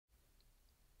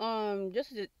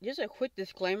Just a quick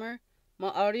disclaimer. My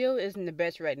audio isn't the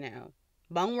best right now,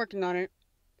 but I'm working on it.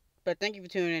 But thank you for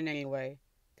tuning in anyway.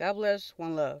 God bless.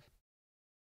 One love.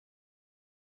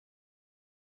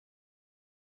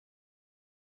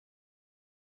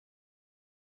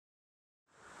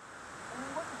 And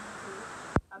welcome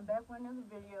to I'm back with another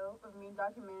video of me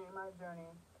documenting my journey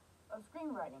of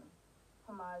screenwriting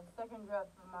for my second draft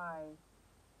of my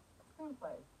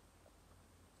screenplay.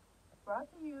 Brought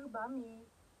to you by me,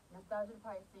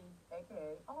 nostalgiadapisces,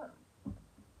 aka Autumn.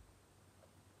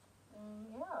 And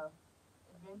yeah,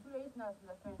 it's been 2 days now since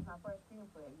I finished my first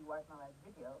screenplay. You watched my last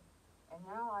video. And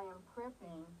now I am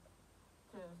prepping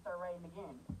to start writing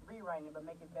again, rewriting it, but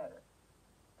make it better.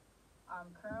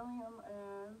 I'm currently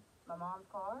in my mom's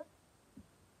car,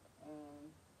 and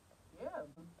yeah,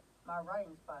 my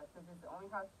writing spot, since it's the only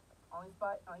place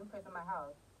in my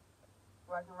house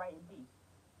where I can write in peace.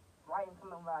 Write and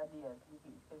come up with ideas in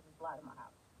peace, because there's a lot in my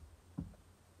house.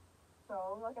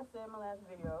 So, like I said in my last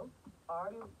video, I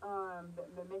already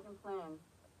been making plans,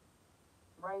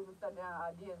 writing some stuff down,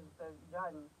 ideas instead of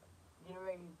jotting, getting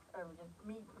ready,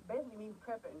 basically me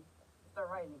prepping to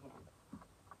start writing again.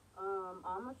 I'm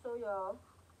gonna show y'all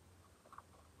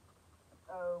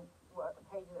what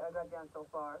pages I got down so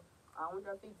far. I don't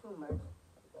want y'all to see too much.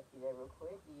 Y'all see that real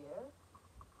quick, yeah.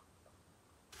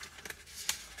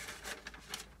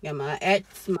 Got my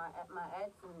acts and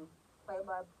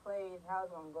play-by-plays, how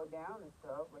it's gonna go down and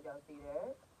stuff. But y'all see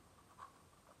that?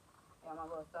 Got my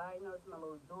little side notes, my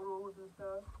little doodles and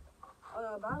stuff.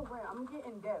 By the way, I'm gonna get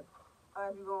in depth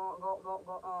as we go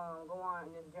on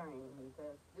in this journey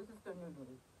because this is still new to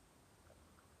me.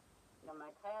 Got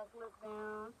my cast list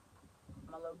down,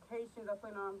 my locations I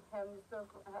plan on having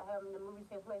having the movie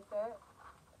take place at.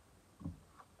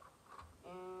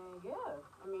 And yeah,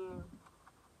 I mean,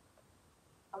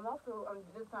 I'm also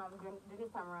this time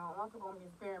around, I'm also gonna be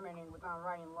experimenting with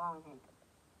writing longhand.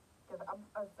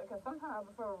 Because sometimes I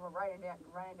prefer writing down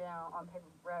on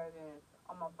paper rather than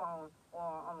on my phone or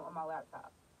on my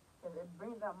laptop. Because it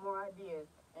brings out more ideas,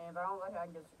 and if I don't like it, I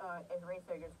can just erase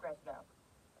it or just scratch it out.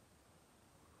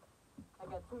 I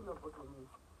got two notebooks with me.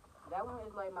 That one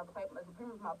is like pretty much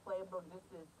my playbook. This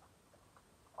is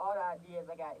all the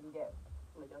ideas I got in depth.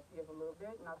 Let y'all see it a little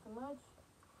bit, not too much.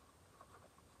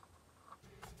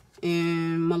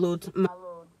 And my little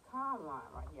timeline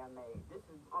right here I made. This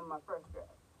is on my first draft,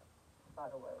 by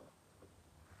the way.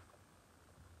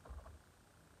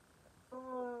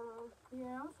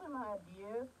 Yeah, I'm showing my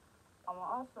ideas.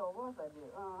 Also, what else I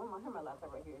did? I'm gonna have my laptop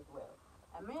right here as well.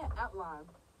 I made an outline.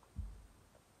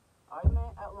 I made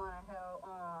an outline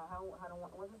how to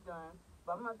once it's done.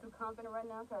 But I'm not too confident right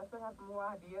now because I still have more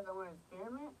ideas. I want to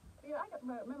experiment. Yeah,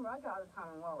 remember I got all the time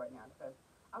in the world right now because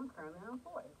I'm currently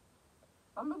unemployed.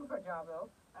 I'm looking for a job though.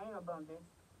 I ain't no bum bitch.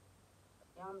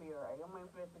 Yeah, I'm gonna be alright. I'm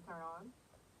waiting for this to turn on.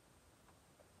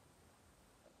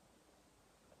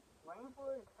 Waiting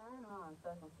for it to turn on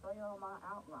so I can show y'all my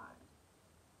outline.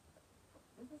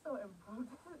 This is so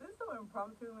impromptu. This is so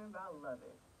impromptu, man, but I love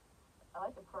it. I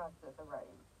like the process of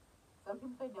writing. Some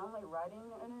people say they don't like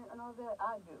writing and all that.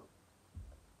 I do.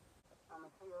 I'm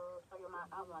gonna show you my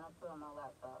outline I put on my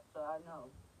laptop so I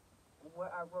know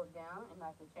what I wrote down and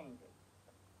I can change it.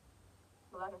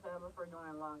 But like I said, I prefer doing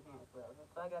it longhand as well.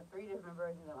 So I got 3 different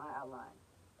versions of my outline.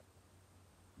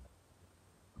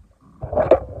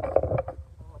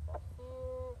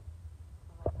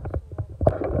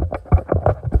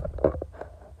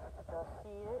 Y'all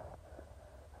see it?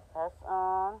 That's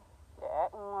the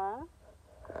Act 1.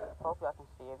 Hope y'all can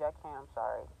see it. If y'all can, I'm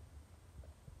sorry.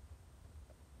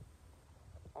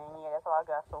 And yeah, that's all I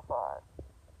got so far.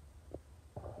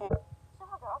 And so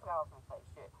I forgot I was gonna say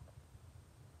shit.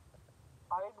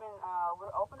 Already been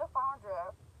we're open to final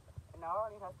draft, and I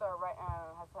already have started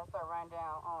writing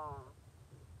down hold on.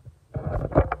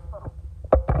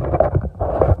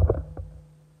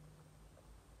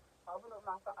 I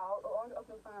already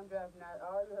opened the final draft, and I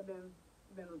already have been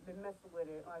messing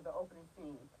with it like the opening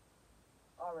scene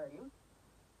already. And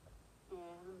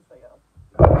let me show y'all.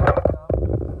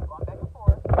 Going back and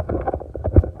forth.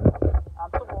 I'm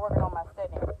still working on my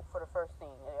setting for the first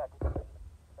scene. Yeah, I can see.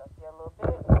 So see a little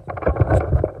bit.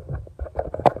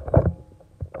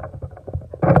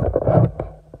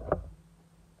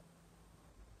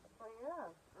 So yeah,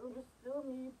 I'm just still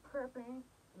me prepping,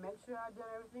 make sure I've done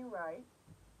everything right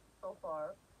so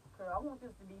far. Cause I want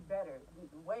this to be better,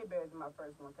 way better than my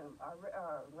first one. Cause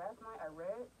last night I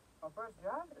read my first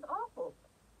draft. It's awful.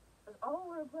 It's all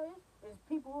over the place. It's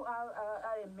people I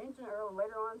didn't mention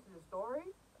later on to the story,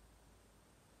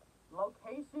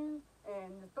 locations,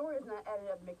 and the story is not added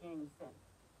up making any sense.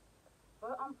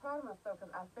 But I'm proud of myself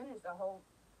because I finished a whole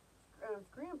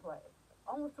screenplay,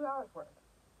 almost 2 hours worth.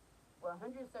 Well,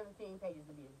 117 pages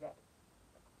to be exact.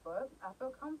 But I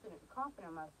feel confident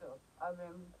in myself. I've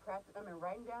been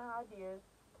writing down ideas,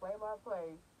 play by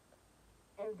play,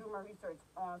 and do my research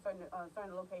on certain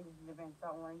locations and events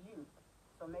I want to use.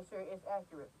 So make sure it's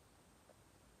accurate.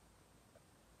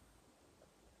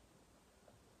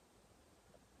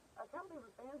 I can't believe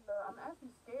I'm saying this, but I'm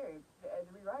actually scared to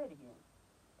rewrite it again.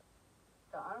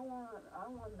 So I don't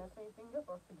want to mess anything up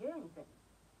or forget anything.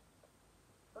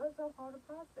 But it's all part of the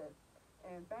process.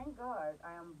 And thank God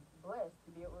I am blessed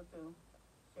to be able to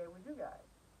share with you guys.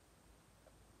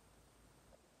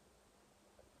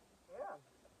 Yeah.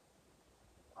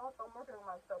 Also, I'm working on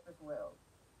myself as well.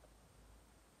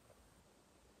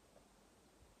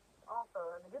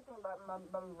 Also, the good thing about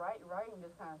me writing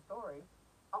this kind of story,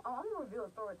 I'm gonna reveal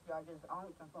a story to you. I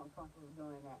don't think I'm comfortable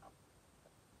doing it now.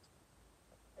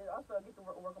 And also, I get to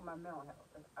work on my mental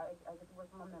health. I get to work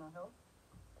on my mental health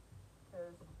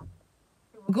because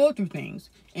people go through things,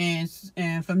 and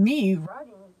for me,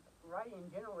 writing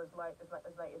in general is like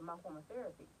my form of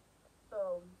therapy.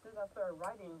 So since I started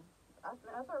writing, I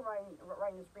started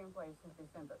writing the screenplay since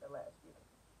December of last year,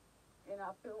 and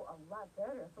I feel a lot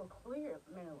better. I feel clear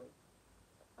mentally.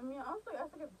 I mean, honestly,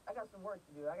 I got some work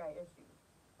to do. I got issues,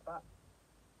 but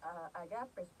I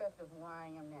got perspective where I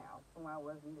am now from where I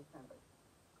was in December.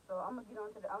 So I'm gonna get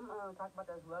on to I'm gonna talk about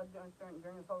that as well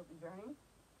during this whole journey.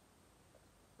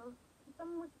 So tell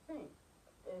me what you think.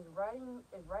 Is writing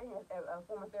a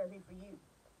form of therapy for you?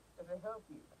 Does it help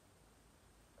you?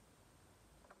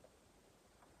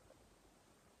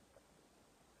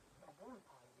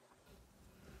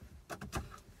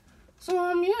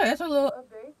 So yeah, that's a little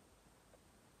update.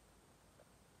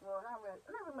 Well, not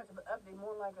really much of an update.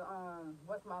 More like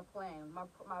what's my plan, my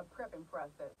prepping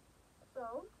process.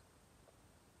 So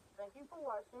thank you for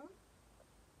watching.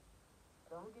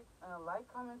 Don't get like,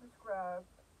 comment, subscribe,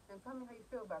 and tell me how you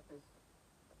feel about this.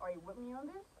 Are you with me on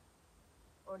this,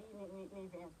 or do you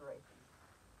need inspiration?